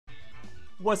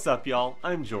What's up, y'all?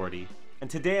 I'm Jordy, and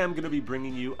today I'm going to be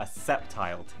bringing you a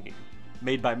Sceptile team,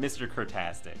 made by Mr.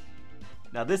 Kurtastic.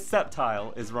 Now this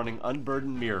Sceptile is running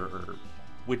Unburden Mirror Herb,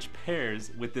 which pairs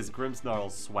with this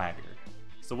Grimmsnarl Swagger.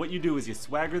 So what you do is you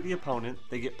swagger the opponent,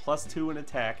 they get +2 in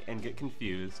attack and get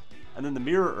confused, and then the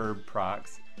Mirror Herb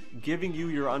procs, giving you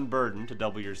your Unburden to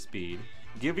double your speed,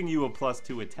 giving you a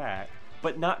 +2 attack,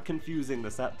 but not confusing the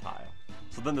Sceptile.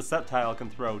 So then the Sceptile can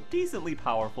throw decently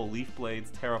powerful Leaf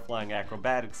Blades, Tera flying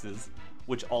Acrobaticses,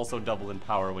 which also double in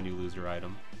power when you lose your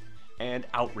item, and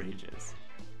Outrages.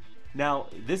 Now,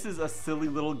 this is a silly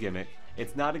little gimmick.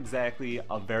 It's not exactly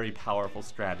a very powerful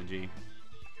strategy,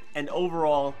 and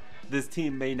overall, this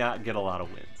team may not get a lot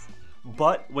of wins.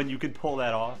 But when you can pull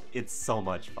that off, it's so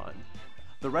much fun.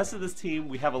 The rest of this team,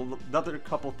 we have another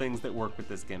couple things that work with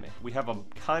this gimmick. We have a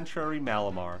contrary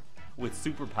Malamar with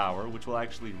Superpower, which will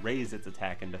actually raise its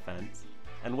attack and defense.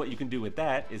 And what you can do with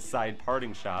that is side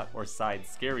Parting Shot or side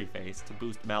Scary Face to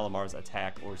boost Malamar's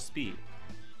attack or speed.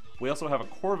 We also have a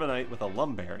Corviknight with a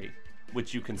Lum Berry,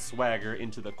 which you can swagger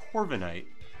into the Corviknight.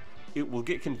 It will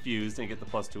get confused and get the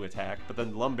 +2 attack, but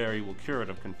then Lum Berry will cure it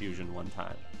of confusion one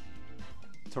time.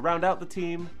 To round out the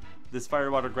team, this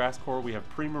Firewater Grass Core, we have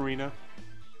Primarina,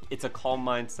 it's a Calm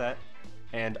Mind set,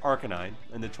 and Arcanine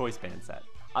in the Choice Band set.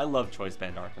 I love Choice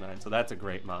Band Arcanine, so that's a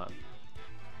great mon.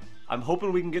 I'm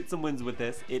hoping we can get some wins with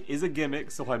this. It is a gimmick,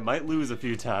 so I might lose a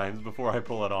few times before I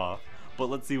pull it off, but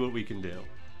let's see what we can do.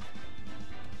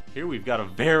 Here we've got a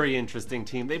very interesting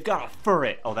team. They've got a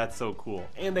Furret. Oh, that's so cool.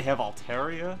 And they have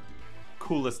Altaria.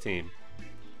 Coolest team.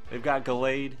 They've got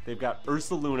Gallade, they've got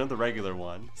Ursaluna, the regular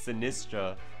one,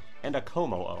 Sinistra, and a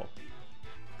Como-O.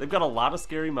 They've got a lot of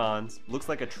scary mons. Looks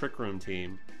like a Trick Room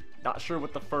team. Not sure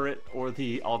what the Furret or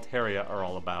the Altaria are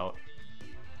all about.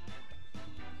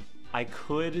 I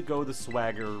could go the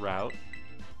Swagger route.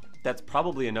 That's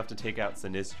probably enough to take out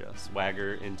Sinistra.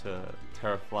 Swagger into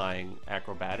Tera flying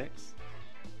Acrobatics.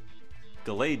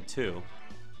 Gallade too.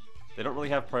 They don't really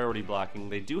have priority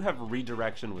blocking. They do have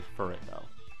redirection with Furret though.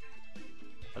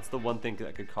 That's the one thing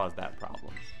that could cause that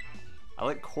problem. I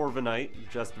like Corviknight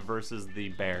just versus the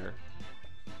Bear.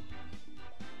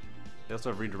 They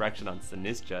also have redirection on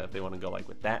Sinistra if they want to go like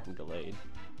with that and Gallade.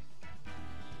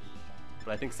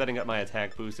 But I think setting up my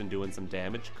attack boost and doing some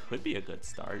damage could be a good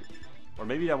start. Or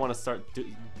maybe I want to start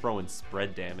throwing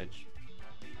spread damage.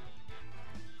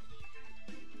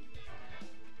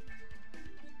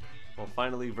 Well,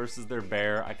 finally, versus their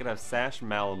Bear, I could have Sash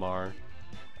Malamar.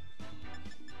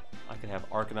 I could have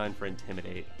Arcanine for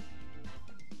Intimidate.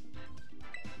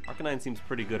 Arcanine seems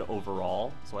pretty good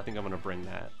overall, so I think I'm going to bring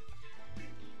that.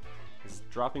 Is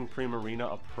dropping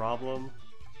Primarina a problem?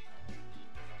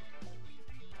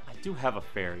 I do have a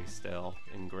Fairy still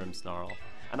in Grimmsnarl,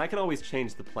 and I can always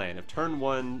change the plan. If turn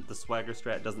 1 the Swagger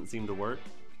strat doesn't seem to work,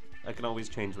 I can always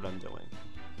change what I'm doing.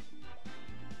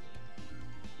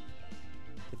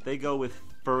 If they go with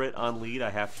Furret on lead,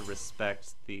 I have to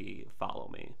respect the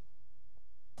Follow Me.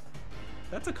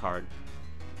 That's a card.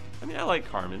 I mean, I like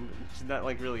Carmen, but she's not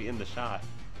like really in the shot.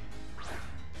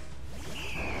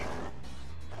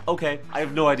 Okay, I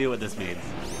have no idea what this means.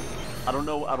 I don't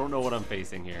know what I'm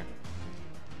facing here.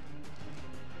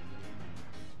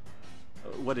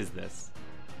 What is this?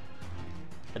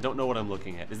 I don't know what I'm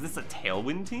looking at. Is this a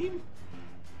Tailwind team?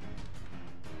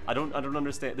 I don't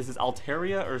understand. This is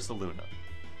Altaria or Ursaluna.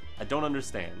 I don't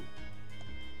understand.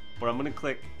 But I'm gonna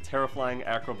click Tera flying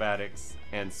Acrobatics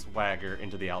and Swagger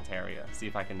into the Altaria. See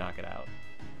if I can knock it out.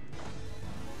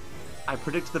 I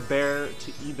predict the Bear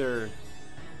to either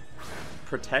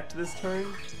protect this turn,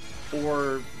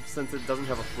 or since it doesn't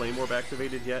have a Flame Orb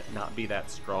activated yet, not be that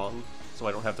strong, so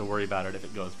I don't have to worry about it if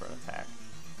it goes for an attack.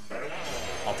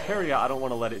 Altaria, I don't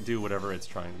want to let it do whatever it's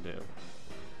trying to do.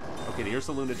 Okay, the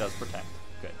Ursaluna does protect.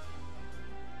 Good.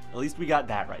 At least we got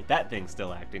that right. That thing's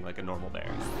still acting like a normal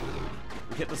Bear.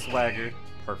 We hit the Swagger.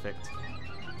 Perfect.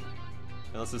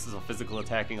 Unless this is a physical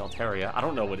attacking Altaria. I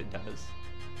don't know what it does.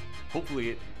 Hopefully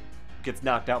it gets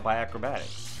knocked out by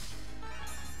Acrobatics.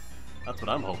 That's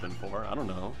what I'm hoping for. I don't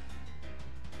know.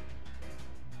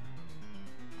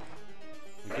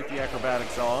 We get the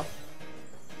Acrobatics off.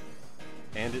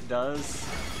 And it does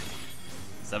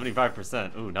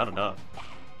 75%. Ooh, not enough.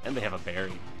 And they have a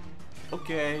Berry.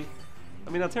 Okay. I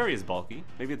mean, Altaria is bulky.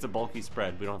 Maybe it's a bulky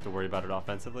spread. We don't have to worry about it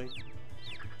offensively.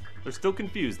 They're still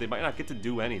confused. They might not get to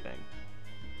do anything.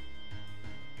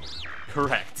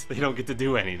 Correct. They don't get to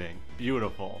do anything.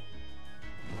 Beautiful.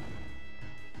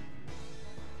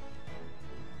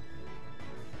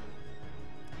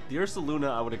 The Ursaluna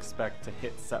I would expect to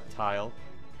hit Sceptile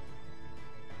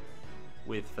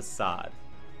with Facade.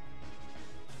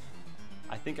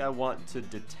 I think I want to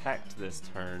detect this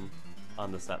turn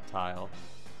on the Sceptile.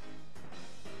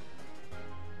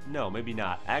 No, maybe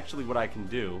not. Actually, what I can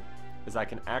do is I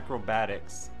can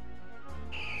Acrobatics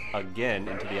again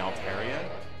into the Altaria.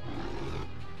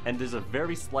 And there's a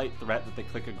very slight threat that they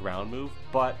click a ground move,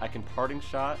 but I can Parting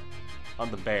Shot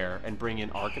on the bear and bring in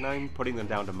Arcanine, putting them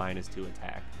down to -2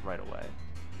 attack right away.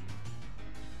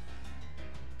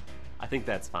 I think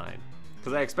that's fine.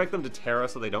 Because I expect them to Tera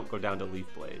so they don't go down to Leaf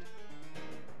Blade.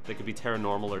 They could be Tera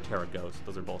Normal or Tera Ghost.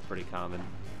 Those are both pretty common.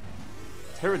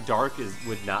 Tera Dark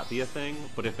would not be a thing,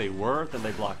 but if they were, then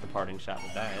they block the Parting Shot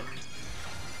with that.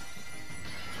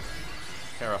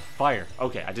 Tera Fire.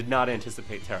 Okay, I did not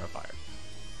anticipate Tera Fire.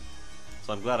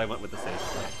 So I'm glad I went with the safe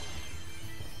play.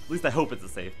 At least I hope it's a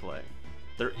safe play.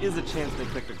 There is a chance they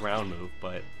click a ground move,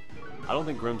 but I don't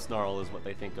think Grimmsnarl is what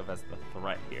they think of as the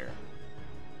threat here.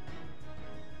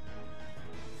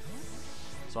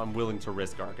 So I'm willing to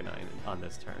risk Arcanine on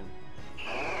this turn.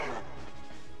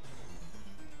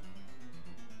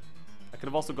 I could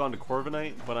have also gone to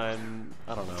Corviknight, but I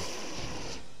don't know.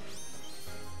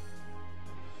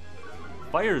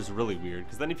 Fire is really weird,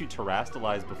 because then if you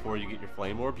Terrastalize before you get your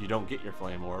Flame Orb, you don't get your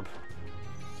Flame Orb.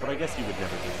 But I guess you would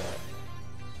never do that.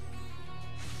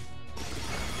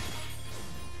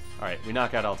 Alright, we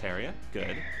knock out Altaria.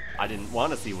 Good. I didn't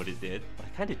want to see what it did, but I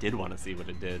kind of did want to see what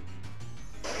it did.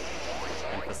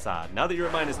 And Facade. Now that you're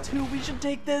at -2, we should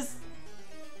take this!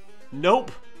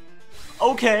 Nope!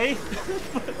 Okay!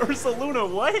 Ursaluna,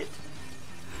 what?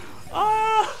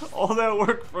 Ah! All that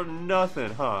work for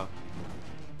nothing, huh?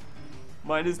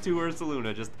 -2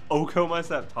 Ursaluna, just Oko my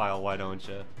Sceptile, why don't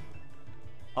you?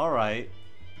 Alright.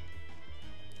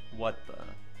 What the?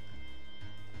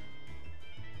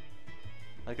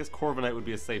 I guess Corviknight would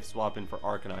be a safe swap in for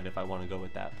Arcanine if I want to go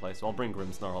with that play, so I'll bring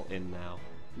Grimmsnarl in now.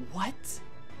 What?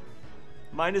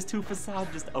 -2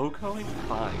 Facade just Okoing?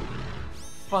 Fine.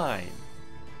 Fine.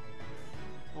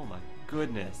 Oh my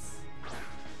goodness.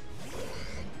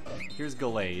 Here's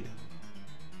Gallade.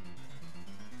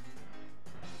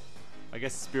 I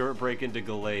guess Spirit Break into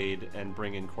Gallade and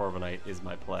bring in Corviknight is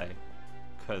my play.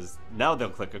 Because now they'll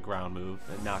click a ground move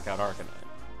and knock out Arcanine.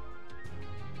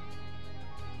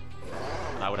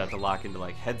 And I would have to lock into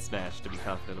like Head Smash to be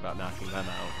confident about knocking them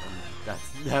out.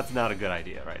 And that's not a good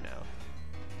idea right now.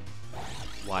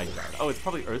 Wide Guard. Oh, it's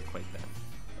probably Earthquake then.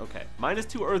 Okay.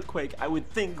 -2 Earthquake, I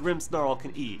would think Grimmsnarl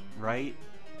can eat, right?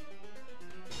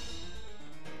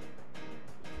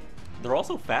 They're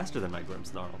also faster than my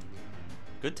Grimmsnarl.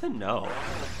 Good to know.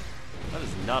 That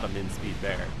is not a min-speed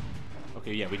bear.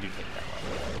 Okay, yeah, we do take that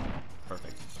one.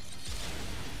 Perfect.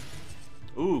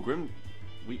 Ooh,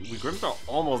 we Grimmsnarl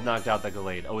almost knocked out the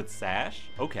Gallade. Oh, it's Sash?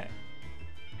 Okay.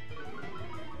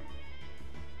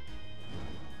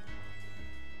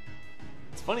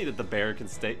 It's funny that the bear can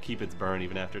keep its burn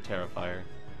even after Terrifier.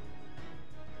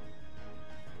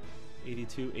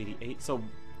 82, 88. So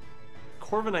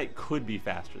Corviknight could be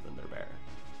faster than their bear.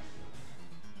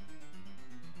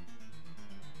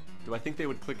 Do I think they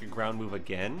would click a ground move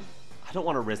again? I don't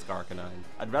want to risk Arcanine.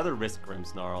 I'd rather risk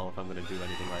Grimmsnarl if I'm going to do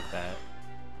anything like that.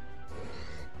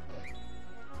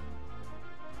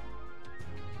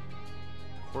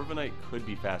 Corviknight could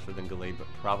be faster than Gallade, but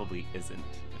probably isn't.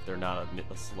 If they're not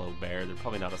a slow bear, they're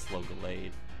probably not a slow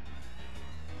Gallade.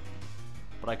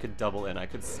 But I could double in. I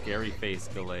could Scary Face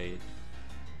Gallade.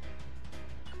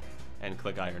 And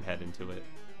click Iron Head into it.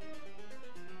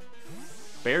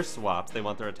 Bear swaps, they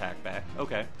want their attack back.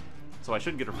 Okay. So I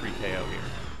should get a free KO here.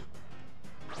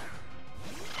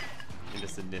 Into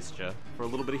Sinistra for a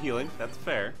little bit of healing. That's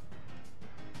fair.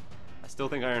 I still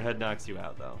think Iron Head knocks you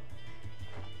out, though.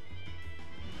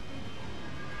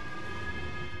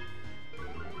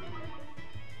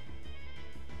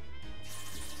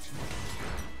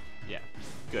 Yeah,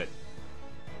 good.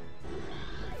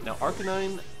 Now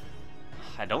Arcanine,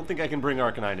 I don't think I can bring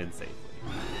Arcanine in safely.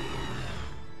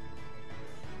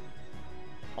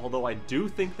 Although I do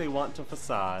think they want to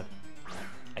Facade,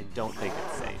 I don't think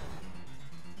it's safe.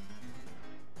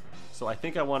 So I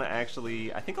think I want to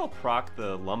actually, I think I'll proc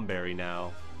the Lum Berry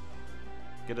now.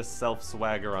 Get a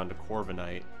self-swagger onto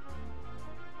Corviknight.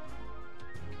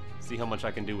 See how much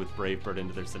I can do with Brave Bird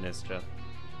into their Sinistra.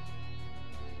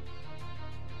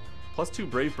 +2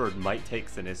 Brave Bird might take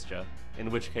Sinistra,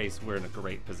 in which case we're in a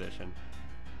great position.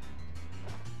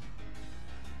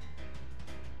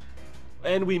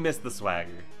 And we missed the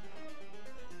swagger.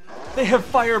 They have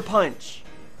Fire Punch!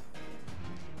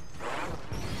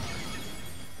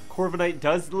 Corviknight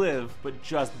does live, but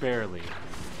just barely.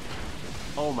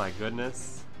 Oh my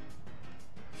goodness.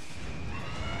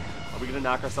 Are we gonna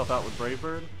knock ourselves out with Brave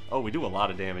Bird? Oh, we do a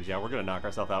lot of damage. Yeah, we're gonna knock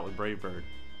ourselves out with Brave Bird.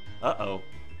 Uh-oh.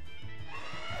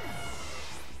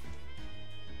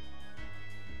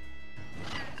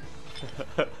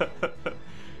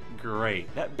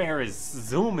 Great. That bear is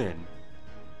zooming.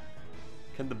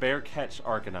 Can the bear catch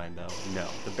Arcanine, though? No.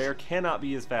 The bear cannot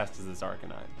be as fast as this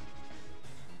Arcanine.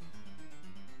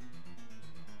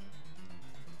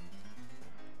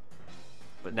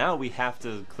 But now we have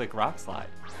to click Rock Slide,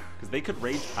 because they could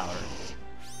Rage Powder.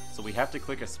 So we have to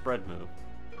click a spread move.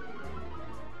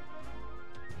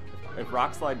 If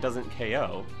Rock Slide doesn't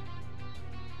KO,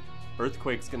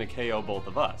 Earthquake's gonna KO both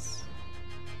of us.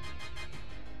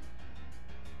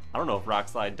 I don't know if Rock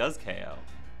Slide does KO.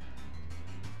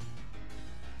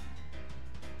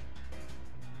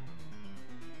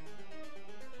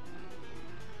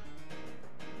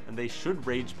 And they should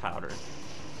Rage Powder.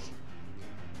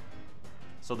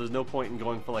 So there's no point in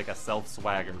going for like a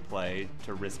self-swagger play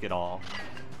to risk it all.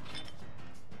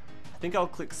 I think I'll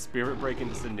click Spirit Break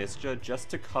into Sinistcha just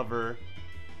to cover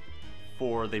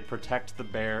for they protect the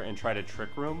bear and try to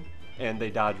Trick Room, and they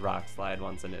dodge Rock Slide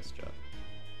on Sinistcha.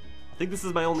 I think this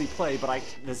is my only play, but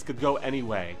this could go any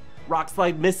way. Rock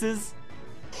Slide misses?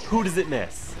 Who does it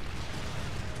miss?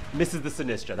 Misses the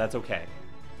Sinistcha, that's okay.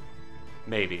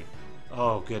 Maybe.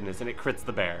 Oh goodness, and it crits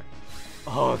the bear.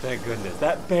 Oh, thank goodness.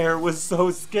 That bear was so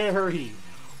scary.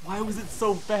 Why was it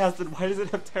so fast, and why does it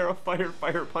have Tera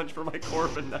Fire Punch for my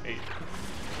Corviknight?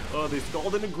 Oh, they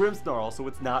stalled into Grimmsnarl, so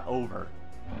it's not over.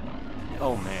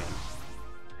 Oh, man.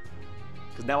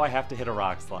 Because now I have to hit a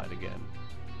Rock Slide again.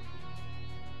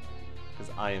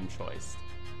 Because I am choiced.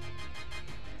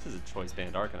 This is a Choice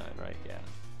Band Arcanine, right? Yeah.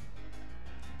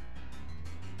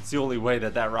 It's the only way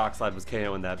that that Rock Slide was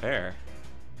KOing that bear.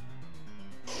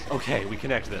 Okay, we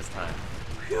connect this time.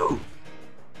 Phew!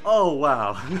 Oh,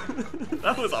 wow.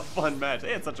 That was a fun match.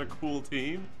 They had such a cool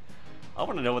team. I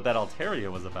want to know what that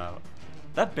Altaria was about.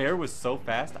 That bear was so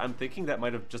fast, I'm thinking that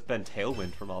might have just been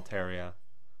Tailwind from Altaria.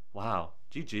 Wow.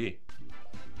 GG.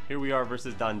 Here we are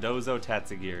versus Dondozo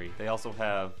Tatsugiri. They also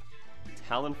have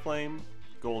Talonflame,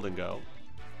 Goldengo,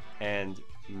 and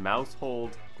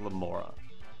Mousehold Glamora.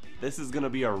 This is going to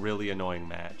be a really annoying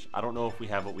match. I don't know if we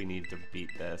have what we need to beat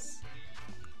this.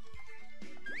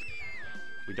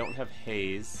 We don't have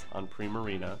Haze on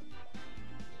Primarina.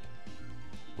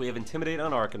 We have Intimidate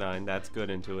on Arcanine, that's good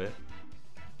into it.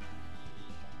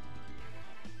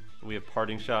 We have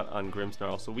Parting Shot on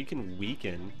Grimmsnarl, so we can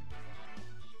weaken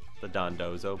the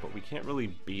Dondozo, but we can't really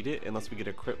beat it unless we get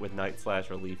a crit with Night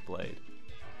Slash or Leaf Blade.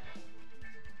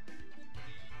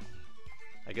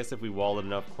 I guess if we wall it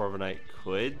enough, Corviknight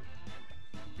could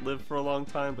live for a long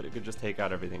time, but it could just take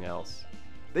out everything else.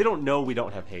 They don't know we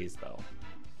don't have Haze, though.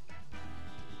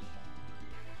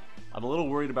 I'm a little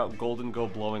worried about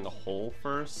Goldengo blowing a hole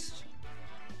first.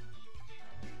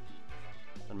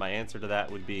 And my answer to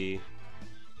that would be...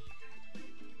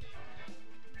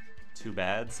 too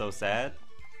bad, so sad.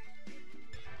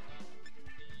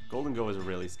 Goldengo is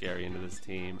really scary into this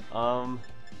team.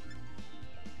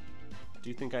 Do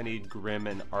you think I need Grimm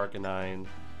and Arcanine?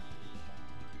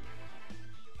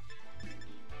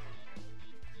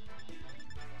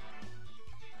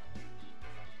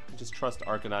 Just trust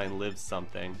Arcanine lives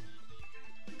something.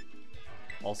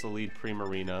 Also lead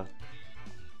Primarina.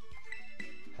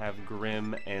 Have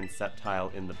Grimm and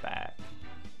Sceptile in the back.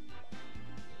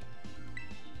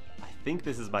 I think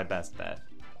this is my best bet.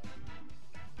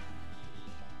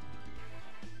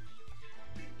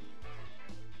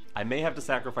 I may have to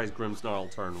sacrifice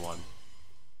Grimmsnarl turn 1.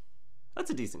 That's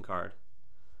a decent card.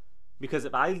 Because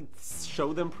if I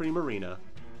show them Primarina,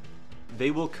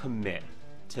 they will commit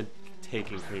to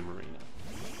taking Primarina.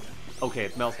 Okay,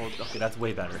 it's Mousehold. Okay, that's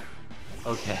way better.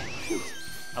 Okay.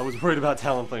 I was worried about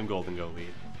Talonflame Goldengo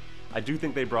lead. I do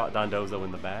think they brought Dondozo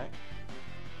in the back,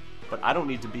 but I don't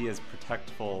need to be as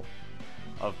protectful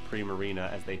of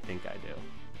Primarina as they think I do.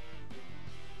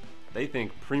 They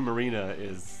think Primarina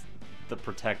is the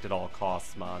protect at all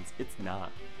costs mons. It's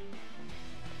not.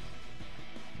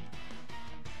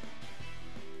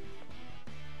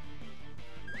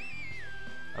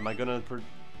 Am I gonna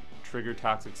trigger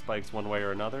Toxic Spikes one way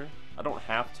or another? I don't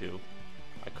have to.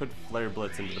 I could Flare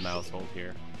Blitz into the Mousehold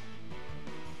here.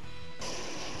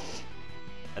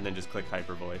 And then just click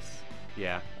Hyper Voice.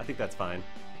 Yeah, I think that's fine.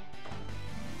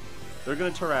 They're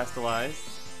gonna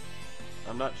Terrastallize.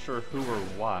 I'm not sure who or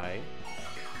why.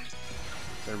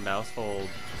 Their Mousehold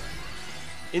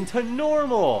into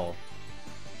normal!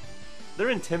 They're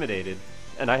intimidated,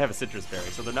 and I have a Citrus Berry,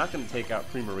 so they're not gonna take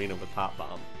out Primarina with Pop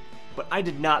Bomb. But I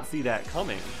did not see that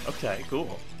coming. Okay,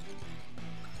 cool.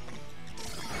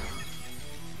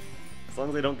 As long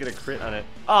as I don't get a crit on it.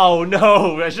 Oh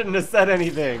no! I shouldn't have said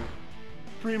anything!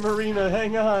 Primarina,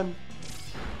 hang on!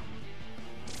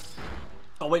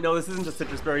 Oh wait, no, this isn't a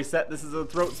Citrus Berry set, this is a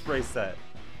Throat Spray set.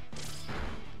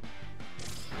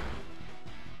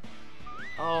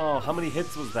 Oh, how many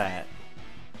hits was that?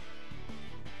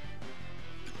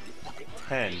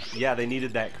 10. Yeah, they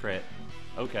needed that crit.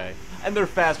 Okay. And they're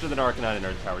faster than Arcanine and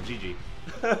Earth Power. GG.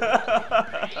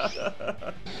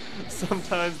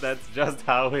 Sometimes that's just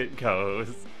how it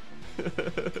goes.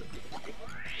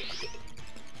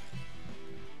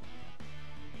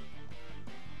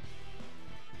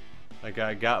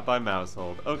 I got by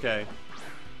Mousehold. Okay.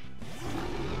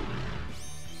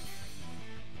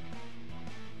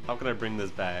 How can I bring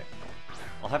this back?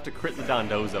 I'll have to crit the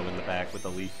Dondozo in the back with the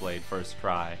Leaf Blade first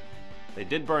try. They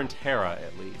did burn Tera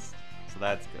at least, so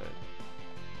that's good.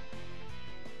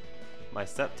 My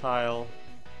Sceptile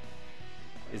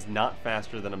is not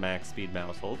faster than a max speed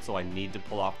Mousehold, so I need to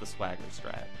pull off the Swagger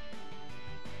strat.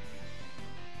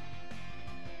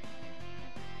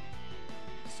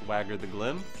 Swagger the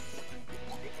Glim.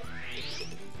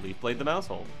 Leaf Blade the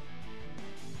Mousehold.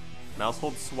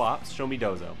 Mousehold swaps, show me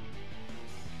Dozo.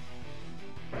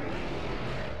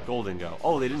 Golden Go.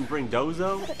 Oh, they didn't bring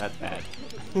Dozo? That's bad.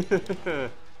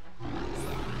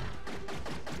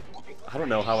 I don't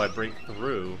know how I break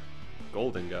through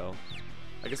Golden Go.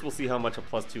 I guess we'll see how much a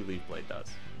 +2 Leaf Blade does.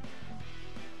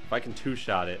 If I can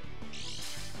two-shot it,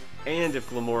 and if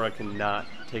Glimmora cannot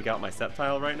take out my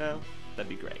Sceptile right now, that'd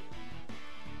be great.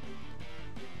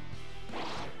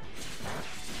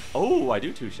 Oh, I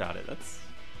do two-shot it. That's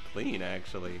clean,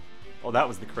 actually. Oh, that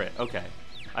was the crit. Okay.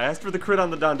 I asked for the crit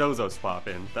on the Dondozo swap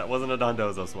in. That wasn't a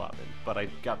Dondozo swap in, but I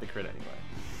got the crit anyway.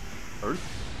 Earth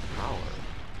Power.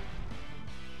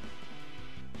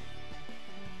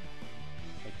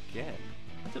 Again.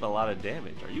 That did a lot of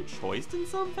damage. Are you choiced in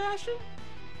some fashion?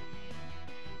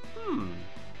 I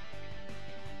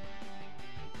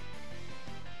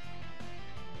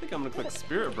think I'm gonna click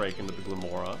Spirit Break into the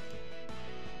Glimmora.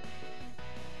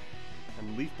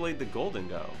 And Leaf Blade the Golden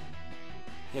Go.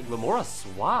 Yeah, Glimmora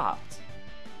swapped.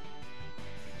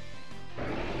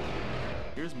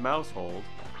 Here's Mousehold.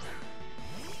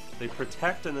 They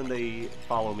protect and then they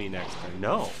follow me next turn.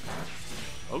 No.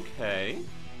 Okay.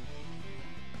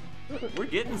 We're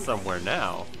getting somewhere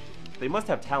now. They must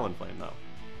have Talonflame though.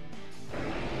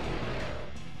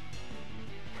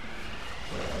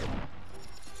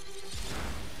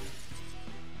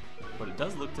 But it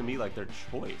does look to me like they're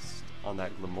choiced on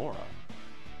that Glimmora.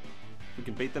 We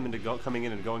can bait them into coming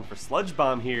in and going for Sludge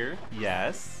Bomb here.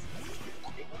 Yes.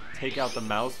 Take out the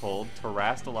Mousehold.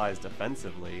 Terrastalize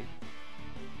defensively.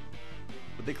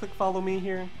 Would they click Follow Me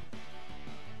here?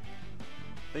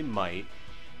 They might.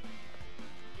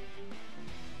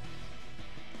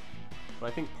 But I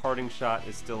think Parting Shot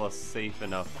is still a safe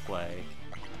enough play.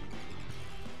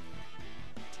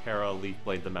 Tera, Leaf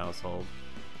Blade the Mousehold.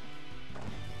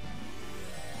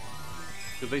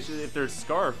 Because they should, if there's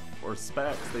Scarf or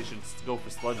Specs, they should go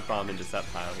for Sludge Bomb into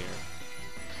Sceptile here.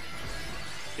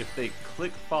 If they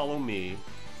click Follow Me,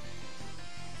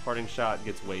 Parting Shot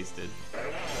gets wasted.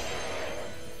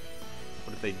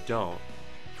 But if they don't,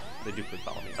 they do click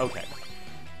Follow Me. Okay.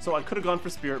 So I could have gone for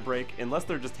Spirit Break, unless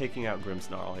they're just taking out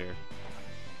Grimmsnarl here.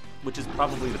 Which is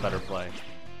probably the better play,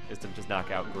 is to just knock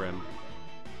out Grim.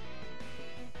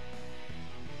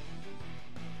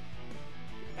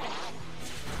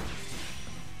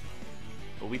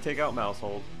 But we take out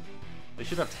Mousehold. They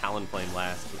should have Talonflame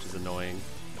last, which is annoying.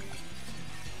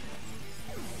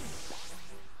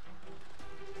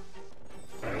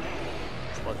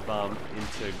 Sludge Bomb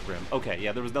into Grim. Okay,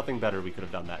 yeah, there was nothing better we could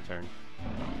have done that turn.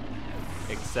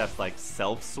 Except, like,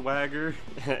 self-swagger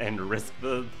and risk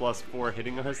the +4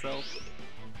 hitting ourselves.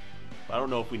 I don't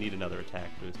know if we need another attack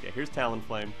boost. Yeah, here's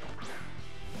Talonflame.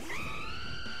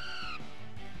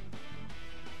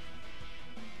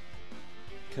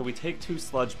 Can we take 2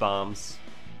 Sludge Bombs?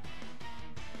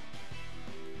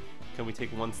 Can we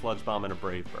take 1 Sludge Bomb and a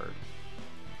Brave Bird?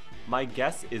 My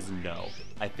guess is no.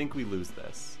 I think we lose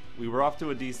this. We were off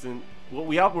to a decent... Well,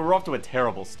 we were off to a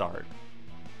terrible start.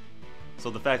 So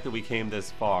the fact that we came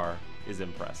this far is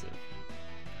impressive.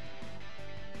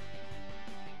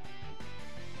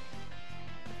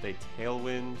 If they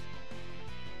Tailwind,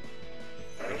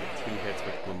 they get 2 hits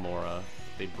with Glimmora.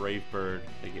 If they Brave Bird,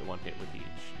 they get 1 hit with each.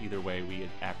 Either way, we get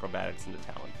Acrobatics into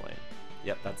Talonflame.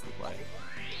 Yep, that's the play.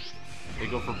 They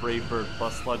go for Brave Bird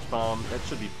plus Sludge Bomb. That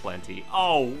should be plenty.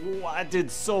 Oh, I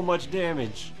did so much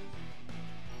damage.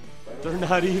 They're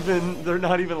not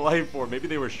even Life Orb. Maybe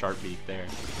they were Sharp Beak there.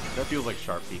 That feels like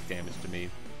Sharp Beak damage to me.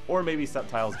 Or maybe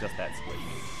Sceptile's just that split.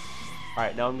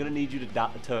 Alright, now I'm going to need you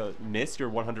to miss your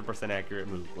 100% accurate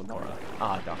move, Glimmora.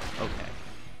 Ah, darn. Okay.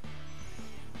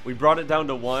 We brought it down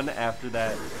to 1 after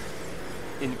that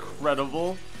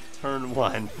incredible turn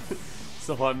 1.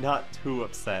 So I'm not too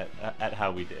upset at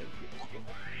how we did.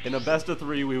 In a best of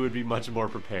 3, we would be much more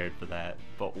prepared for that.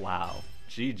 But wow,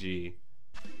 GG.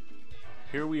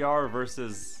 Here we are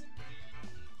versus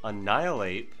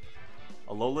Annihilate,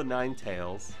 Alola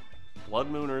Ninetales, Blood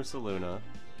Moon Ursaluna,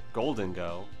 Golden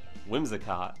Go,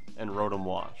 Whimsicott, and Rotom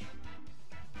Wash.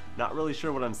 Not really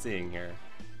sure what I'm seeing here.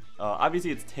 Obviously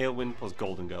it's Tailwind plus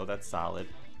Golden Go, that's solid.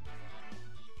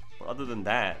 But other than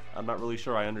that, I'm not really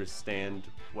sure I understand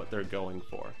what they're going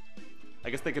for. I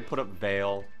guess they could put up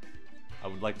Veil. I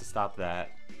would like to stop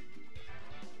that.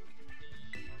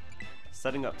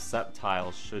 Setting up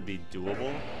Sceptile should be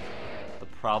doable. The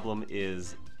problem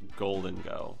is Golden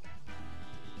Go.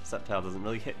 Sceptile doesn't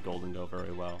really hit Golden Go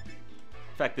very well.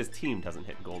 In fact, this team doesn't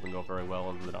hit Golden Go very well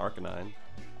other than Arcanine.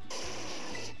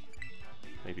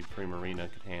 Maybe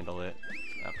Primarina could handle it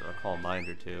after a Calm Mind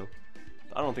or two.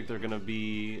 But I don't think they're going to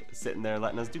be sitting there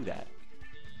letting us do that.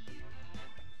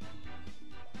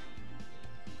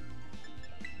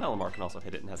 Malamar can also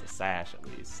hit it and has a Sash at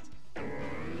least.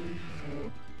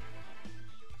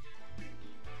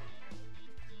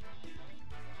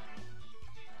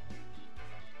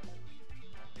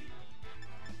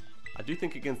 I do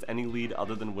think against any lead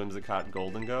other than Whimsicott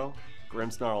Golden Go,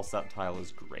 Grimmsnarl Sceptile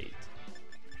is great.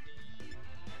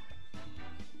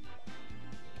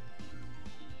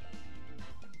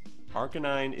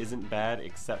 Arcanine isn't bad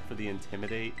except for the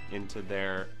Intimidate into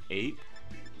their Ape.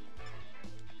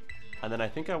 And then I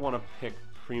think I want to pick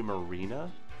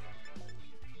Primarina.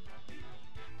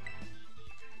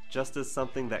 Just as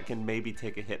something that can maybe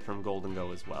take a hit from Golden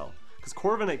Go as well. Because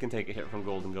Corviknight can take a hit from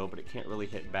Golden Go, but it can't really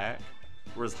hit back.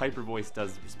 Whereas Hyper Voice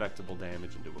does respectable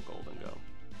damage into a Golden Go.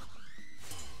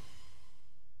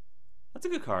 That's a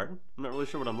good card. I'm not really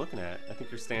sure what I'm looking at. I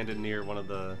think you're standing near one of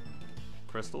the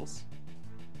crystals.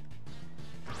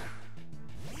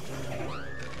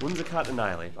 Whimsicott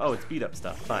Annihilate. Oh, it's beat up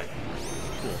stuff. Fine.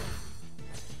 Cool.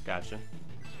 Gotcha.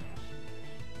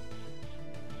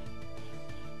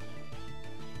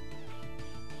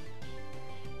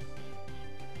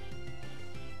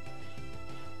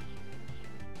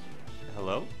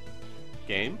 Hello?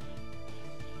 Game?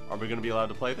 Are we going to be allowed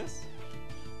to play this?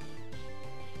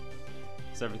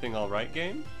 Is everything alright,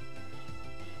 game?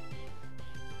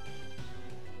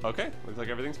 Okay, looks like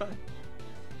everything's fine.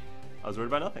 I was worried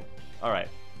about nothing. Alright.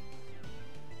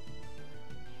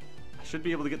 I should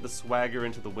be able to get the Swagger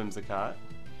into the Whimsicott.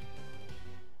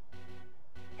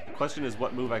 The question is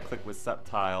what move I click with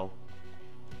Sceptile.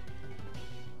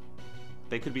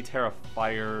 They could be Tera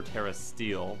Fire, Tera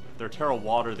Steel. If they're Tera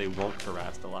Water, they won't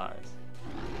Terrastalize.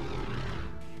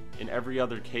 In every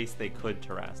other case, they could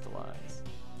Terrastalize.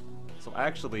 So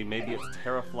actually, maybe it's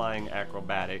Tera Flying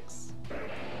Acrobatics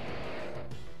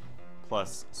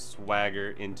plus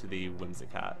Swagger into the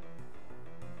Whimsicott.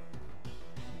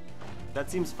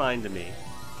 That seems fine to me.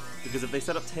 Because if they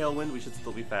set up Tailwind, we should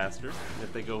still be faster.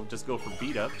 If they just go for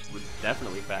beat up, we're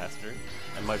definitely faster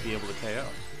and might be able to KO.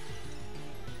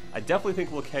 I definitely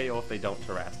think we'll KO if they don't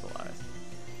Terrastalize.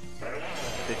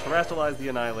 If they Terrastalize the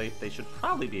Annihilate, they should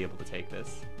probably be able to take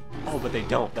this. Oh, but they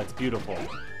don't. That's beautiful.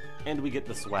 And we get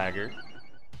the Swagger.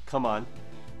 Come on.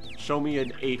 Show me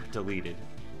an Ape deleted.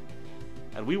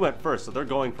 And we went first, so they're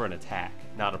going for an attack,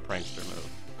 not a Prankster move.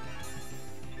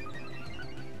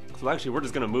 So actually, we're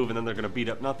just going to move and then they're going to beat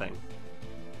up nothing.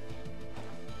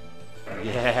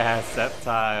 Yeah,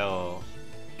 Sceptile.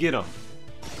 Get him.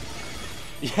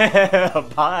 Yeah,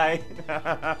 bye.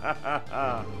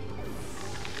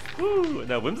 Woo,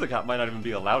 now Whimsicott might not even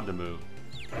be allowed to move.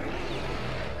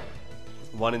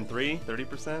 1 in 3,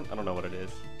 30%? I don't know what it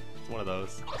is. It's one of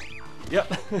those.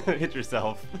 Yep, hit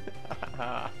yourself.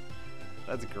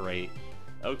 That's great.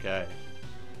 Okay.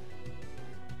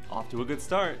 Off to a good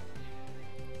start.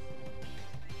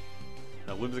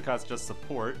 Now Whimsicott's just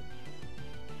support.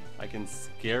 I can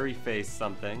Scary Face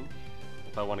something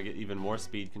if I want to get even more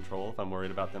speed control, if I'm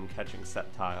worried about them catching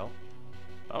Sceptile.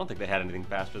 I don't think they had anything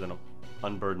faster than a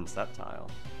Unburden Sceptile.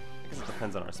 I guess it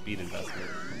depends on our speed investment.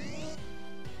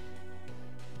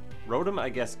 Rotom, I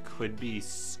guess, could be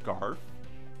Scarf.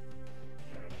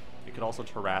 It could also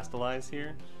Terrastalize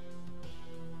here.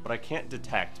 But I can't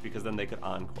Detect because then they could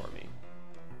Encore me.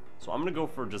 So I'm going to go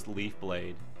for just Leaf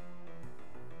Blade.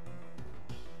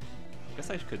 I guess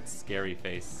I could Scary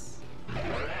Face.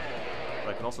 But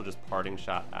I can also just Parting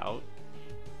Shot out.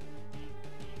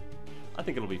 I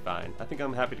think it'll be fine. I think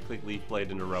I'm happy to click Leaf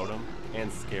Blade into Rotom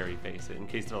and Scary Face it in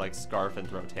case they're like Scarf and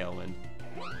throw Tailwind.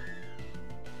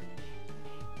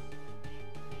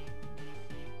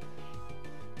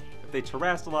 If they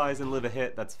Terrastalize and live a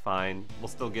hit, that's fine. We'll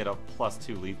still get a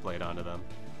 +2 Leaf Blade onto them.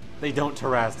 They don't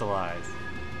Terrastalize.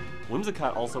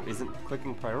 Whimsicott also isn't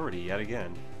clicking priority yet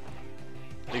again.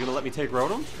 Are you gonna let me take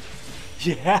Rotom?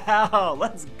 Yeah,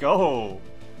 let's go.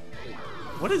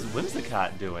 What is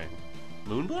Whimsicott doing?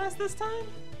 Moonblast this time?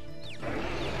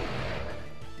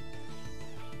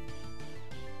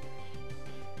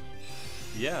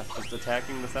 Yeah, just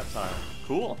attacking the Sceptile.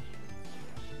 Cool.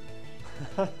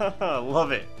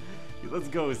 Love it. Let's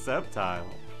go Sceptile.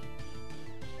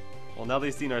 Well, now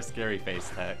they've seen our Scary Face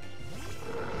tech.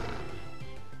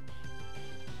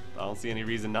 I don't see any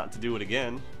reason not to do it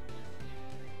again.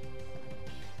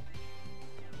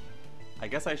 I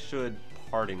guess I should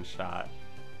Parting Shot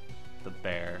the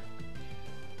bear.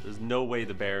 There's no way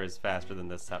the bear is faster than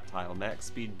this Sceptile. Max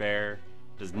speed bear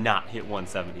does not hit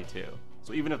 172.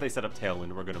 So even if they set up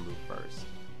Tailwind, we're going to move first.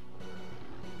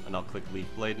 And I'll click Leaf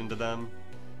Blade into them.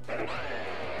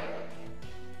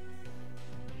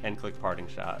 And click Parting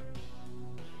Shot.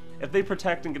 If they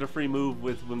protect and get a free move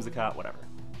with Whimsicott, whatever.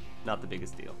 Not the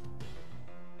biggest deal.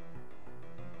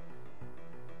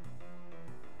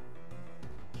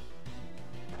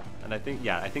 And I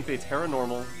think they Tera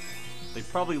normal. They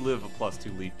probably live a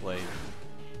 +2 Leaf Blade.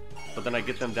 But then I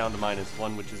get them down to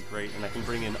 -1, which is great, and I can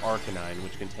bring in Arcanine,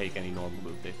 which can take any normal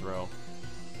move they throw.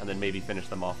 And then maybe finish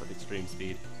them off with Extreme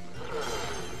Speed.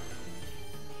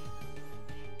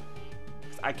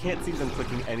 I can't see them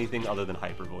clicking anything other than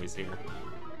Hyper Voice here.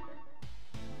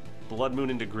 Blood Moon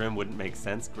into Grimm wouldn't make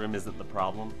sense. Grimm isn't the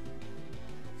problem.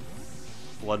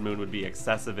 Blood Moon would be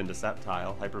excessive into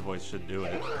Sceptile. Hyper Voice should do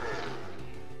it.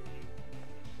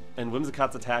 And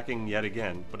Whimsicott's attacking yet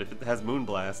again, but if it has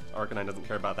Moonblast, Arcanine doesn't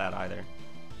care about that either.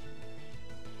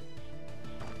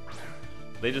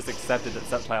 They just accepted that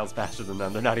Sceptile's faster than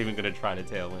them. They're not even going to try to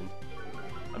Tailwind.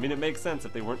 I mean, it makes sense.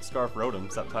 If they weren't Scarf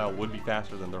Rotom, Sceptile would be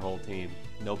faster than their whole team.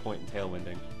 No point in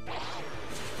Tailwinding.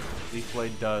 Leaf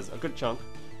Blade does a good chunk,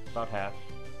 about half.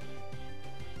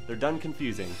 They're done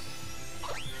confusing.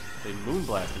 They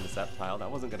Moonblast into Sceptile.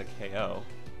 That wasn't going to KO.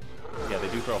 Yeah, they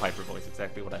do throw Hyper Voice,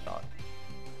 exactly what I thought.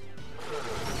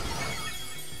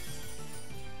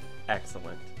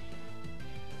 Excellent.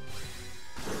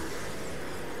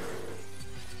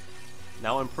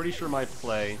 Now I'm pretty sure my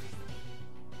play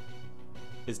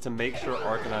is to make sure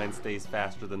Arcanine stays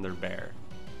faster than their bear.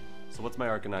 So what's my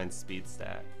Arcanine's speed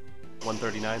stat?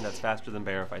 139, that's faster than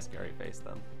bear if I Scary Face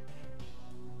them.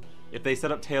 If they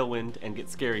set up Tailwind and get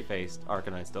Scary Faced,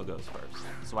 Arcanine still goes first.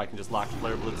 So I can just lock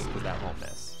Flare Blitz because that won't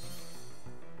miss.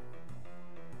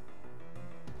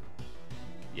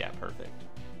 Yeah, perfect.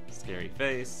 Scary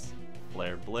Face,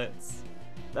 Flare Blitz.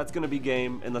 That's gonna be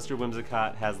game unless your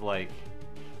Whimsicott has like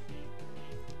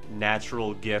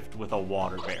Natural Gift with a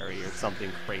Water Berry or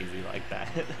something crazy like that.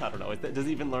 I don't know, does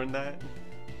he even learn that?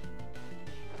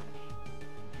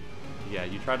 Yeah,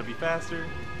 you try to be faster,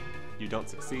 you don't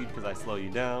succeed because I slow you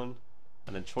down,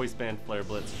 and then Choice Band Flare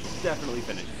Blitz definitely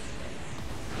finishes.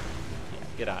 Yeah,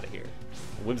 get out of here.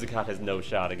 Whimsicott has no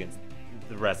shot against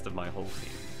the rest of my whole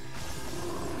team.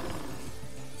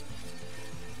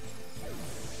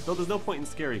 Though there's no point in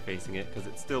Scary Facing it, because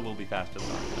it still will be faster than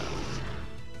Arcanine.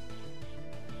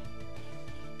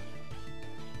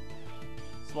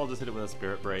 So I'll just hit it with a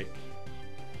Spirit Break,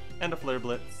 and a Flare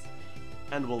Blitz,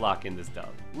 and we'll lock in this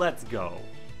dub. Let's go!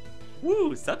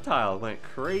 Woo! Sceptile went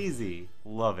crazy!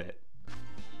 Love it.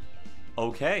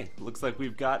 Okay, looks like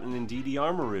we've got an Indeedee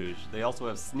Armarouge. They also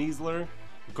have Sneasler,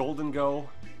 Golden Go,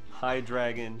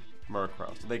 Hydreigon,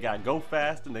 Murkrow. So they got Go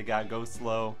Fast and they got Go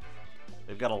Slow.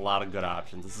 They've got a lot of good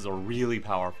options. This is a really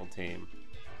powerful team.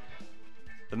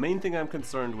 The main thing I'm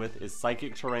concerned with is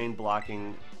Psychic Terrain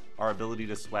blocking our ability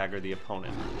to Swagger the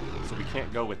opponent, so we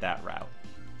can't go with that route.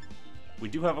 We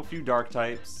do have a few Dark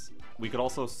types. We could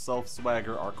also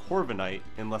self-Swagger our Corviknight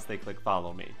unless they click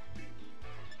Follow Me.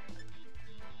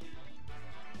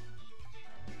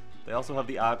 They also have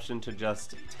the option to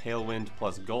just Tailwind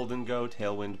plus Golden Go,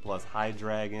 Tailwind plus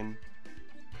Hydreigon.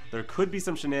 There could be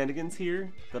some shenanigans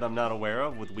here that I'm not aware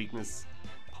of with Weakness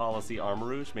Policy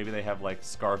Armarouge. Maybe they have like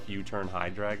Scarf U-Turn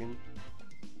Hydreigon.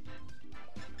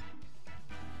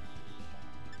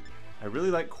 I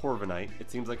really like Corviknight. It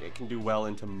seems like it can do well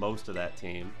into most of that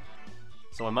team.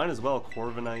 So I might as well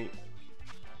Corviknight.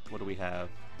 What do we have?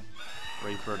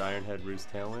 Wraithbird, Ironhead,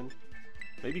 Roost, Tailwind.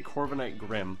 Maybe Corviknight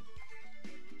Grimm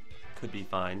could be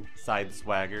fine. Side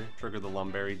Swagger, trigger the Lum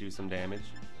Berry, do some damage.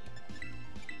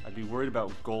 I'd be worried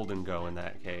about Golden Go in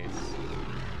that case.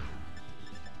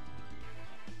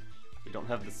 We don't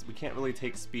have this. We can't really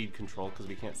take speed control because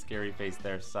we can't Scary Face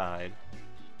their side.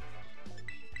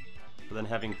 But then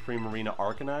having Primarina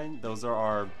Arcanine, those are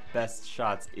our best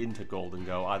shots into Golden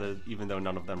Go, even though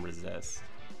none of them resist.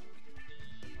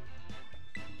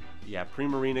 Yeah,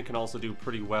 Primarina can also do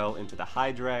pretty well into the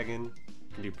Hydreigon,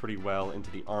 can do pretty well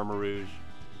into the Armarouge.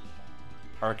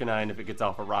 Arcanine, if it gets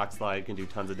off a Rock Slide, can do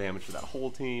tons of damage to that whole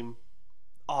team.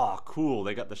 Oh, cool.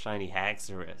 They got the shiny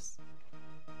Haxorus.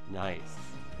 Nice.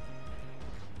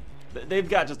 They've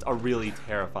got just a really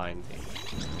terrifying team.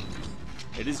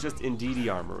 It is just Indeedee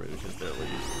Armarouge as their lead.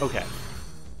 Okay.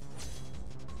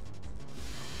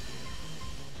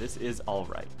 This is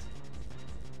alright.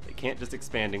 They can't just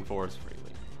Expanding Force freely.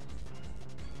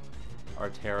 Our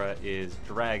Tera is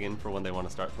Dragon for when they want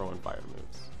to start throwing fire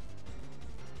moves.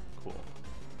 Cool.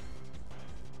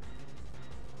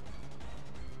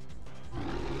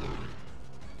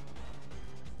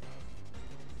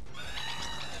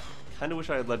 Kinda wish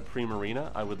I had led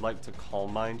Primarina. I would like to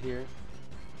Calm Mind here.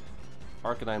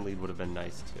 Arcanine lead would have been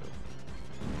nice too.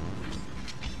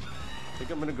 I think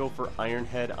I'm gonna go for Iron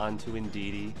Head onto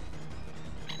Indeedee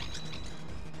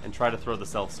and try to throw the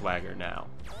Self Swagger now.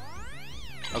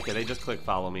 Okay, they just click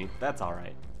Follow Me. That's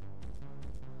alright.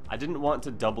 I didn't want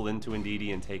to double into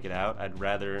Indeedee and take it out. I'd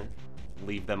rather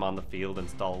leave them on the field and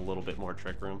stall a little bit more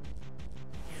Trick Room.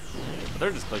 But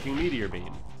they're just clicking Meteor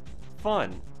Beam.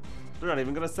 Fun. They're not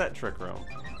even gonna set Trick Room.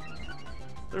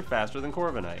 They're faster than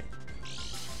Corviknight.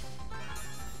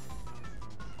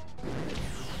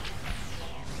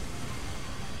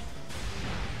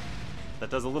 That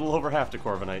does a little over half to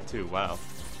Corviknight too, wow.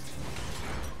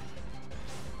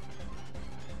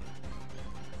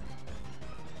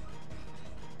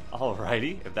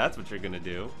 Alrighty, if that's what you're gonna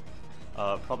do.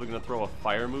 Probably gonna throw a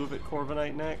fire move at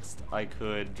Corviknight next. I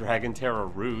could Dragon Tera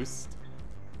Roost.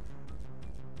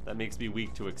 That makes me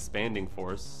weak to Expanding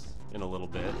Force in a little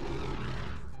bit.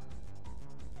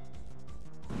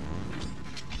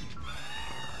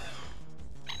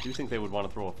 I do think they would want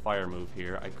to throw a fire move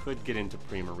here. I could get into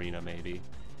Primarina maybe.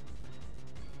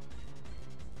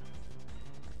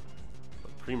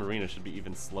 But Primarina should be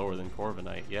even slower than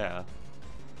Corviknight, yeah.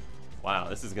 Wow,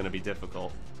 this is going to be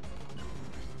difficult.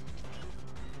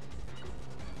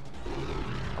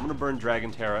 I'm going to burn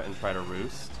Dragon Tera and try to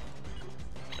Roost.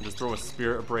 And just throw a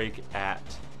Spirit Break at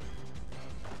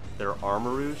their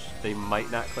Armarouge. They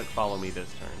might not click Follow Me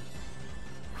this turn.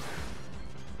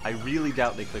 I really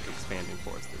doubt they click Expanding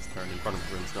Force this turn in front of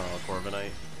Grimmsnarl or Corviknight.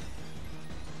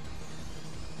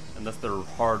 Unless they're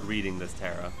hard reading this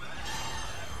Tera.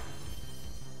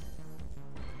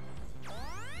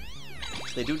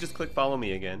 They do just click Follow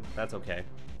Me again. That's okay.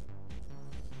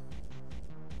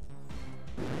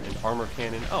 And Armor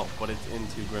Cannon. Oh, but it's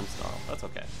into Grimmsnarl. That's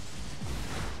okay.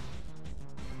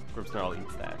 Grimmsnarl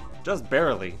eats that. Just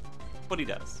barely, but he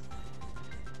does.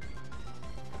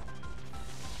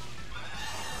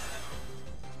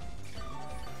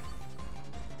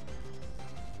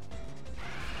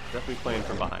 Definitely playing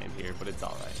from behind here, but it's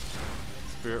alright.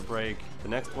 Spirit Break. The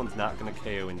next one's not going to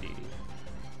KO Indeedee.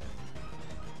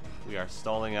 We are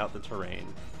stalling out the terrain.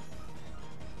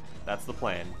 That's the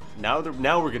plan. Now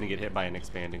we're going to get hit by an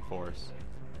Expanding Force.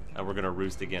 And we're going to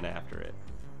Roost again after it.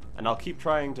 And I'll keep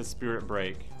trying to Spirit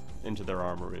Break into their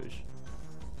Armarouge.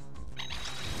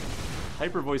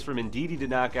 Hyper Voice from Indeedee to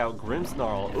knock out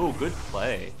Grimmsnarl. Oh, good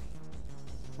play.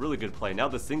 Really good play. Now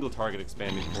the single target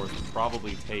Expanding Force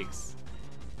probably takes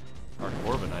our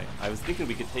Corviknight. I was thinking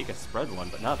we could take a spread one,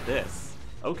 but not this.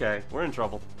 Okay, we're in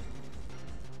trouble.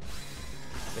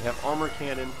 They have Armor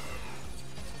Cannon,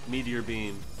 Meteor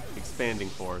Beam, Expanding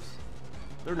Force.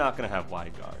 They're not going to have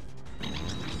Wide Guard.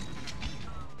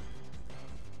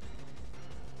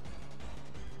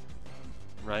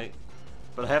 Right?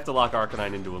 But I have to lock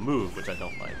Arcanine into a move, which I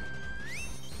don't like.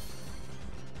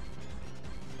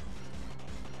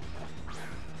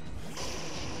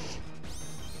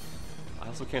 I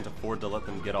also can't afford to let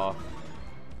them get off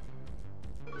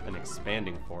an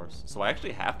Expanding Force, so I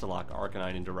actually have to lock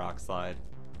Arcanine into Rock Slide,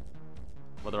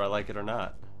 whether I like it or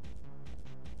not.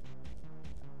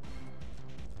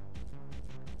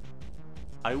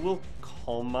 I will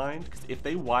Calm Mind, because if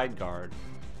they Wide Guard,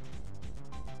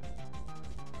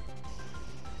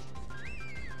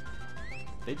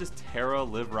 they just Tera,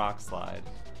 live Rock Slide.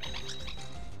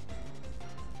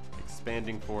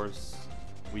 Expanding Force,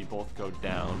 we both go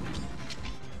down.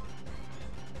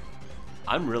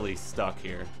 I'm really stuck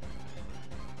here.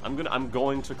 I'm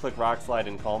going to click Rock Slide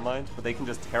and Calm Mind, but they can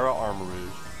just Tera Armarouge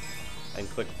and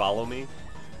click Follow Me.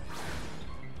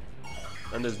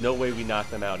 And there's no way we knock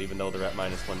them out even though they're at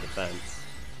 -1 defense.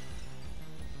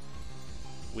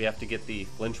 We have to get the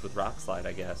flinch with Rock Slide,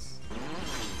 I guess.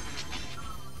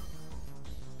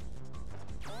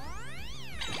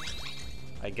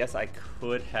 I guess I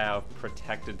could have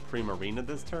protected Primarina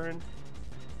this turn,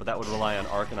 but that would rely on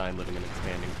Arcanine living an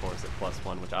Expanding Force at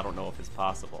 +1, which I don't know if is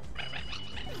possible.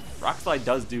 Rock Slide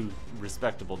does do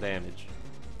respectable damage.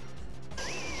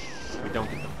 We don't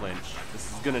get the flinch.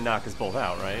 This is gonna knock us both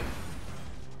out, right?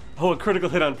 Oh, a critical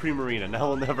hit on Primarina. Now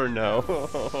we'll never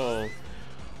know.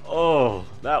 Oh,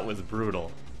 that was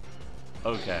brutal.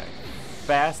 Okay.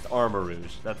 Fast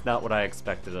Armarouge. That's not what I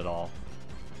expected at all.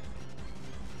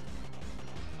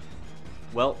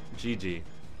 Well, GG.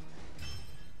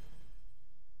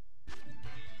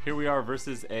 Here we are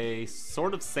versus a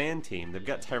sort of sand team. They've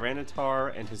got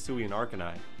Tyranitar and Hisui and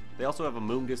Arcanine. They also have a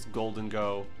Moongus,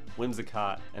 Goldengo,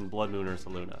 Whimsicott, and Blood Moon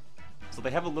Ursaluna. So they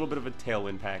have a little bit of a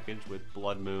Tailwind package with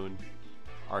Blood Moon,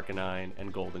 Arcanine,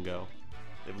 and Goldengo.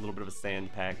 They have a little bit of a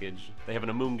sand package. They have an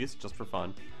Amoonguss just for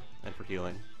fun and for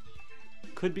healing.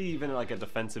 Could be even like a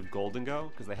defensive Goldengo,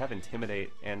 because they have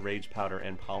Intimidate and Rage Powder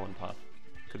and Pollen Puff.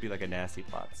 Could be like a nasty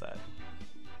plot set.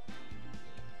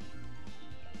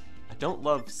 I don't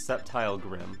love Sceptile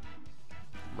Grimm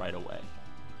right away.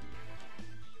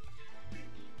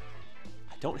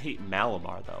 I don't hate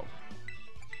Malamar though.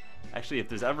 Actually, if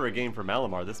there's ever a game for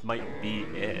Malamar, this might be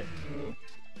it.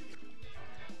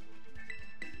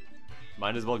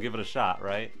 Might as well give it a shot,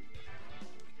 right?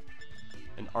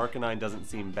 And Arcanine doesn't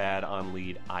seem bad on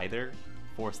lead either.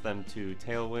 Force them to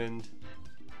Tailwind.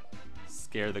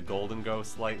 Scare the Goldengo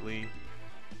slightly.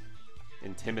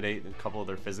 Intimidate a couple of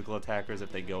their physical attackers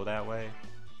if they go that way.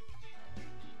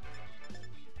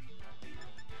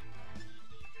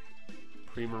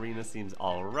 Primarina seems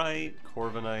alright.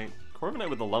 Corviknight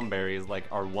with the Lum Berry is like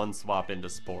our one swap into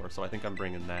Spore, so I think I'm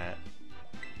bringing that.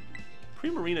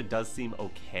 Primarina does seem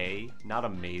okay, not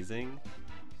amazing.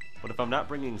 But if I'm not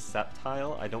bringing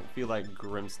Sceptile, I don't feel like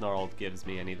Grimmsnarl gives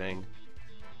me anything.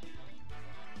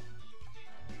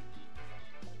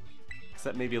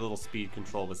 Except maybe a little speed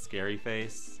control with Scary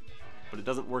Face. But it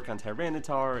doesn't work on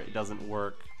Tyranitar, it doesn't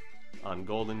work on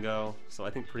Goldengo, so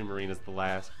I think Primarina's the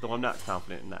last, though I'm not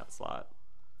confident in that slot.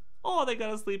 Oh, they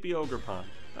got a Sleepy Ogerpon.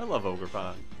 I love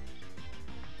Ogerpon.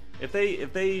 If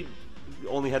they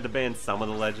only had to ban some of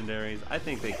the legendaries, I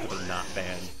think they could have not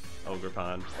banned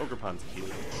Ogerpon. Ogerpon's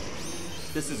cute.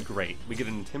 This is great. We get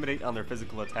an Intimidate on their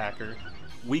physical attacker.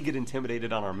 We get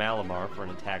intimidated on our Malamar for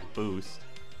an attack boost.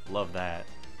 Love that.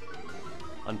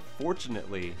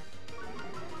 Unfortunately,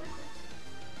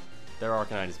 their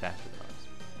Arcanine is faster than ours.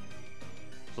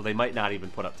 So they might not even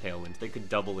put up Tailwind. They could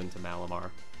double into Malamar,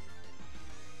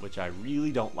 which I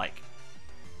really don't like.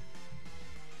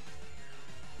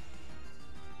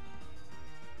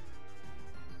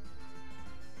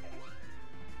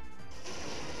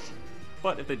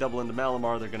 But if they double into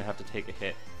Malamar, they're going to have to take a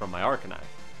hit from my Arcanine.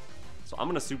 So I'm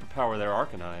going to Superpower their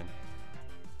Arcanine.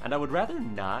 And I would rather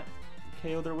not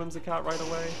KO their Whimsicott right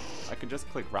away. I could just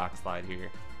click Rock Slide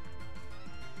here.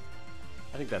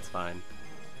 I think that's fine.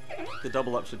 The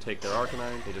double up should take their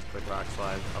Arcanine. They just click Rock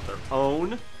Slide of their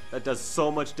own. That does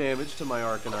so much damage to my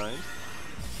Arcanine.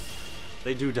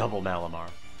 They do double Malamar.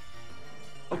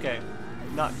 Okay,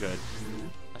 not good.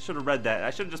 I should have read that.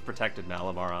 I should have just protected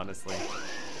Malamar, honestly.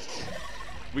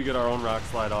 We get our own Rock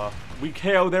Slide off. We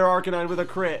KO their Arcanine with a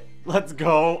crit. Let's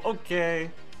go.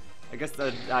 Okay. I guess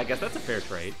that's a fair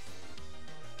trade.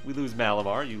 We lose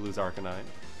Malamar, you lose Arcanine.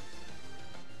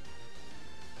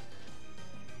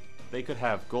 They could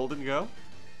have Goldengo,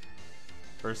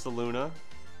 Ursaluna.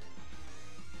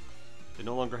 They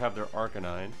no longer have their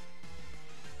Arcanine.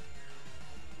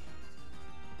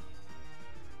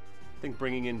 I think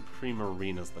bringing in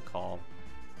Primarina's the call.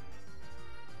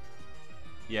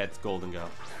 Yeah, it's Goldengo.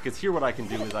 Because here what I can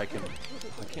do is I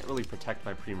can't really protect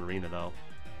my Primarina though.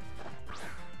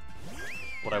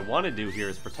 What I want to do here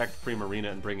is protect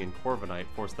Primarina and bring in Corviknight,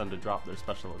 force them to drop their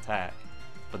special attack.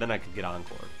 But then I could get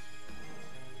Encore.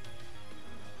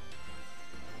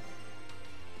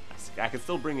 I could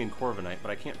still bring in Corviknight,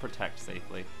 but I can't protect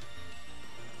safely.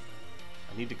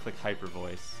 I need to click Hyper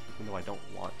Voice, even though I don't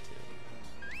want to.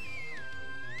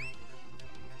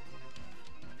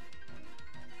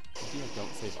 Maybe I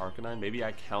don't save Arcanine. Maybe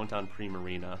I count on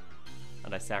Primarina,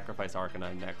 and I sacrifice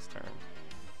Arcanine next turn.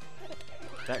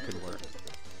 That could work.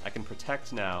 I can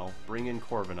protect now, bring in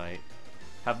Corviknight,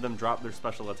 have them drop their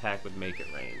special attack with Make It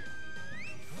Rain.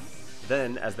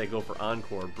 Then, as they go for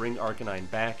Encore, bring Arcanine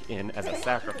back in as a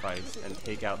sacrifice and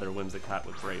take out their Whimsicott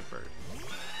with Brave Bird.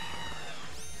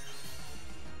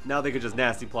 Now they could just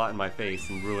nasty plot in my face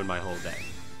and ruin my whole day.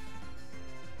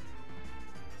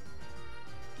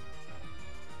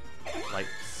 Light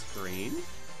Screen.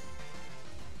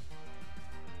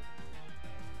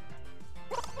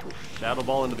 Shadow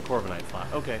Ball into the Corviknight slot.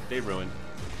 Okay, they ruined.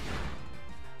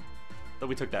 But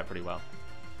we took that pretty well.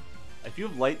 If you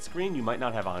have Light Screen, you might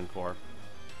not have Encore.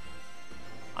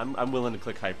 I'm willing to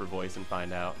click Hyper Voice and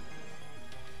find out.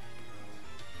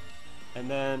 And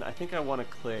then I think I want to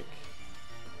click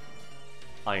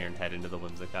Iron Head into the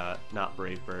Whimsicott, not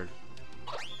Brave Bird.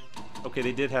 Okay,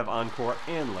 they did have Encore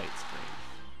and Light Screen.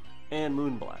 And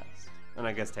Moonblast. And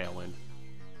I guess Tailwind.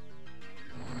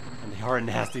 And they are a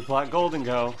nasty plot Golden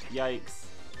Go. Yikes.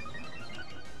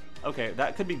 Okay,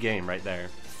 that could be game right there.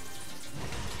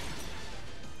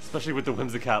 Especially with the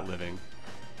Whimsicott living.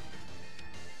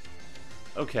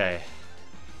 Okay.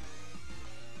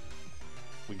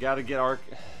 We gotta get Arc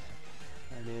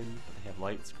right in. They have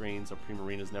Light Screen, so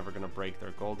Primarina's never gonna break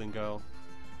their Golden Go.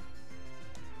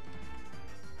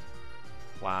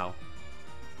 Wow.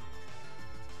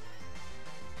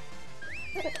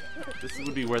 This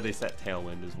would be where they set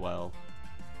Tailwind as well.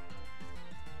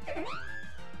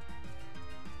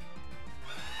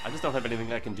 I just don't have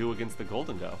anything I can do against the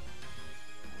Golden Go.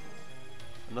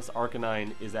 Unless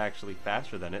Arcanine is actually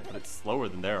faster than it, but it's slower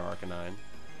than their Arcanine.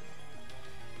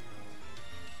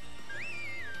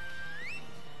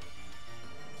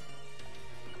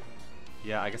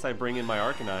 Yeah, I guess I bring in my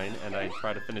Arcanine and I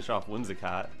try to finish off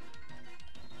Whimsicott.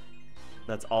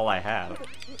 That's all I have.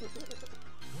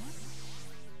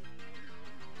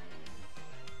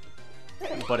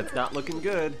 But it's not looking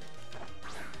good.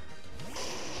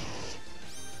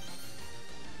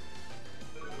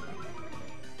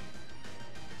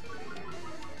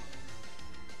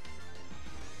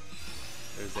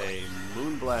 There's a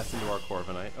Moonblast into our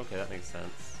Corviknight. Okay, that makes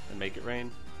sense. And make it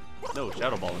rain. No,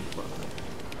 Shadow Ball into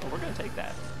Corviknight. Oh, we're gonna take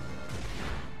that.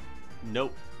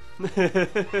 Nope.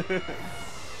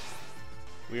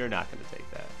 We are not gonna take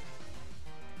that.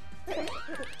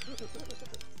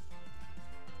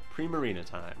 Primarina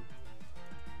time.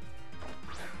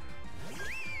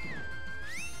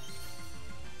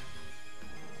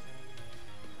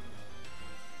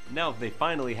 Now they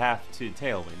finally have to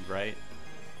Tailwind, right?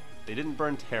 They didn't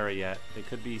burn Tera yet. They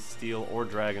could be Steel or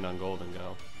Dragon on Golden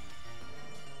Go.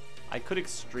 I could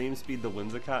Extreme Speed the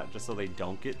Whimsicott just so they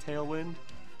don't get Tailwind.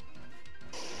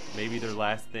 Maybe their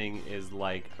last thing is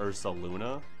like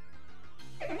Ursaluna.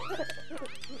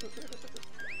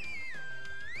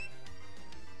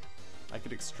 I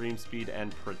could Extreme Speed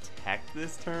and Protect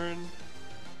this turn,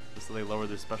 just so they lower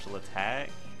their special attack.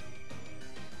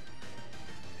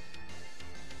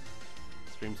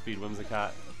 Extreme Speed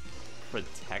Whimsicott,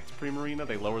 Protect Primarina.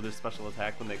 They lower their special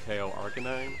attack when they KO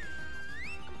Arcanine.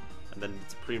 And then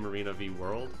it's Primarina v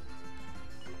World.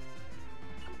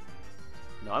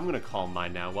 No, I'm gonna Calm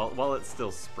Mind now while it's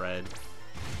still spread.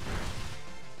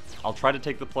 I'll try to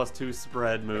take the +2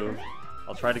 spread move.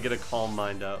 I'll try to get a Calm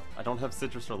Mind up. I don't have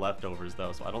Citrus or Leftovers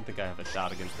though, so I don't think I have a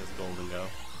shot against this Golden Go.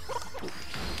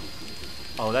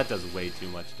 Oh, that does way too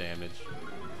much damage.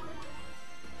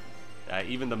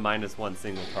 Even the -1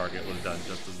 single target would have done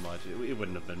just as much. It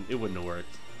wouldn't have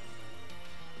worked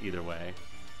either way.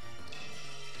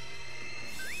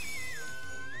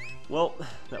 Well,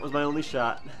 that was my only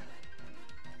shot.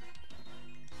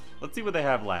 Let's see what they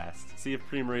have last. See if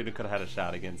Primarina could have had a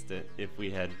shot against it if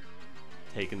we had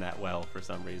taken that well for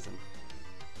some reason.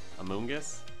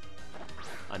 Amoonguss?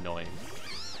 Annoying.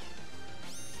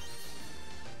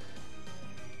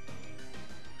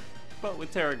 But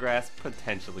with Tera Grass,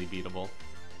 potentially beatable.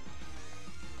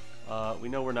 We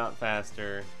know we're not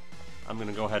faster. I'm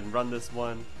gonna go ahead and run this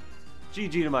one.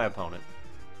 GG to my opponent.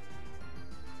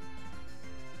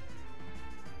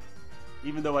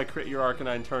 Even though I crit your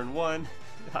Arcanine turn 1,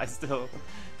 I still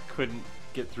couldn't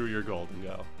get through your Golden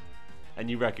Go. And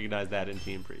you recognize that in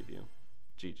Team Preview.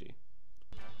 GG.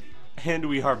 And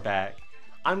we are back.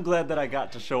 I'm glad that I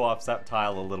got to show off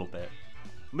Sceptile a little bit.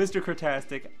 Mr.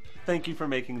 Crtastic, thank you for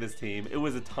making this team. It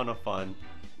was a ton of fun.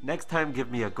 Next time,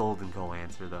 give me a Golden Go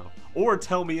answer, though. Or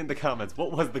tell me in the comments,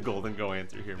 what was the Golden Go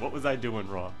answer here? What was I doing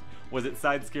wrong? Was it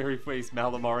Side Scary Face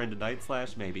Malamar into Night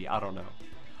Slash? Maybe. I don't know.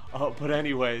 But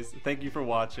anyways, thank you for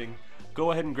watching.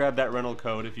 Go ahead and grab that rental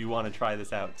code if you want to try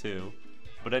this out, too.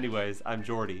 But anyways, I'm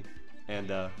Jordy.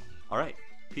 And, alright.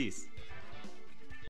 Peace.